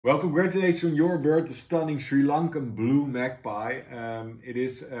Well, congratulations on your bird, the stunning Sri Lankan blue magpie. It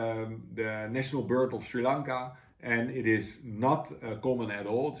is the national bird of Sri Lanka, and it is not common at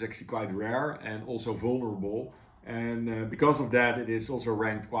all. It's actually quite rare and also vulnerable. And because of that, it is also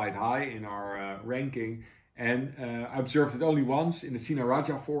ranked quite high in our ranking. And I observed it only once in the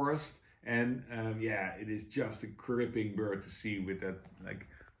Sinaraja forest. And yeah, it is just a gripping bird to see with that like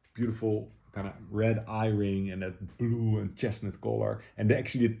beautiful kind of red eye ring and that blue and chestnut color. And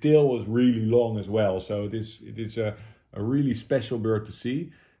actually the tail is really long as well. So it is a really special bird to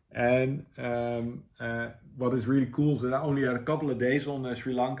see. And what is really cool is that I only had a couple of days on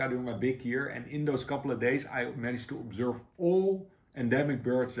Sri Lanka during my big year. And in those couple of days, I managed to observe all endemic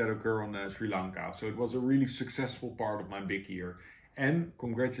birds that occur on Sri Lanka. So it was a really successful part of my big year. And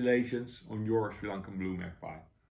congratulations on your Sri Lankan blue magpie.